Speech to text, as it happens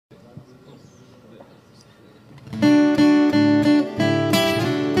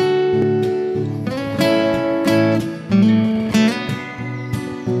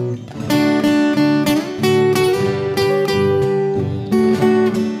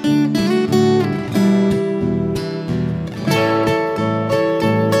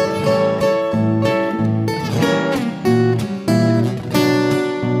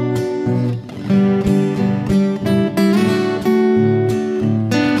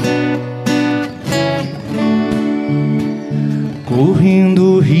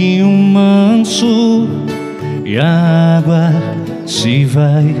Manso e a água se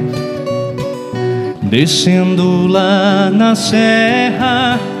vai descendo lá na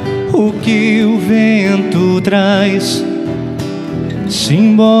serra. O que o vento traz,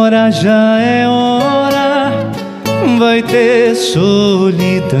 simbora, já é hora, vai ter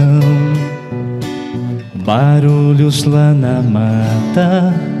solidão. Barulhos lá na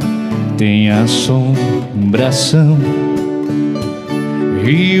mata, tem assombração.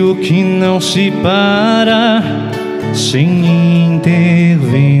 Rio que não se para sem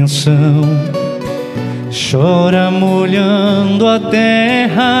intervenção. Chora molhando a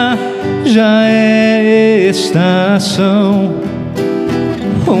terra, já é estação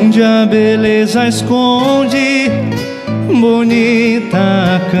onde a beleza esconde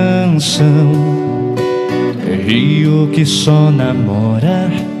bonita canção. Rio que só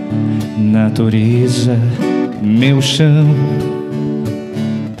namora, natureza, meu chão.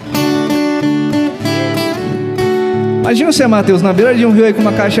 Imagina você, Matheus, na beira de um rio aí com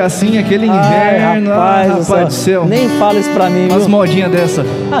uma cachaçinha, aquele inverno. Rapaz do céu. Nem fala isso pra mim, Umas viu? modinhas dessa.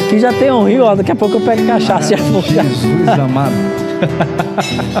 Aqui já tem um rio, ó. Daqui a pouco eu pego cachaça e afogar. Jesus amado.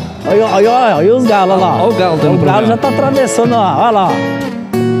 Olha os galos, olha lá. Olha o galo dando O galo programa. já tá atravessando, ó. Olha lá, ó.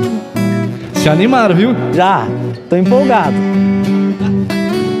 Se animaram, viu? Já, tô empolgado.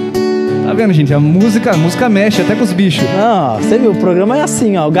 Tá vendo, gente? A música mexe até com os bichos. Não, você viu, o programa é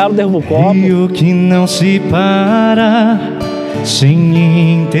assim, ó. O galo derruba o copo. Rio que não se para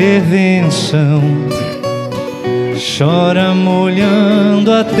sem intervenção. Chora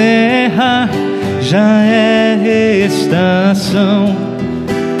molhando a terra, já é estação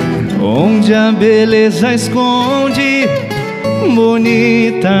onde a beleza esconde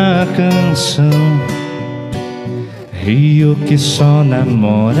bonita canção. Rio que só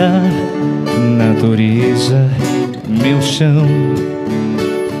namora, natureza, meu chão.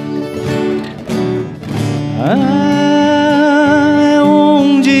 Ah, é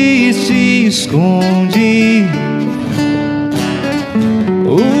onde se esconde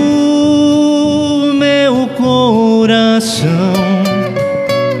o meu coração.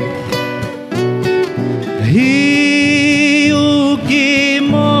 Rio que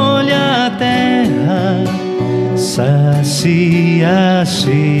molha a terra, sacia a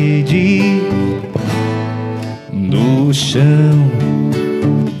sede do chão.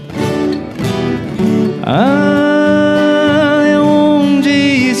 Ah, é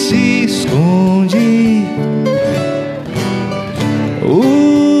onde se esconde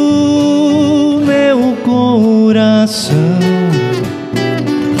o meu coração.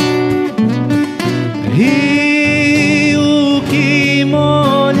 Rio que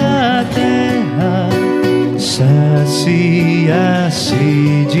molha a terra, sacia a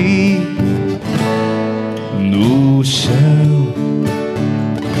sede no chão.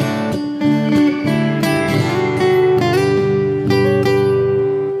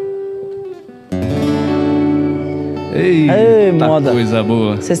 Eita, moda. coisa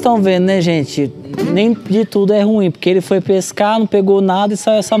boa. Vocês estão vendo, né, gente? Nem de tudo é ruim, porque ele foi pescar, não pegou nada e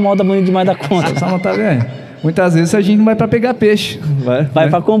saiu essa moda bonita demais da conta. Só não tá vendo? Muitas vezes a gente não vai pra pegar peixe. Vai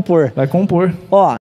pra compor. Vai compor. Ó,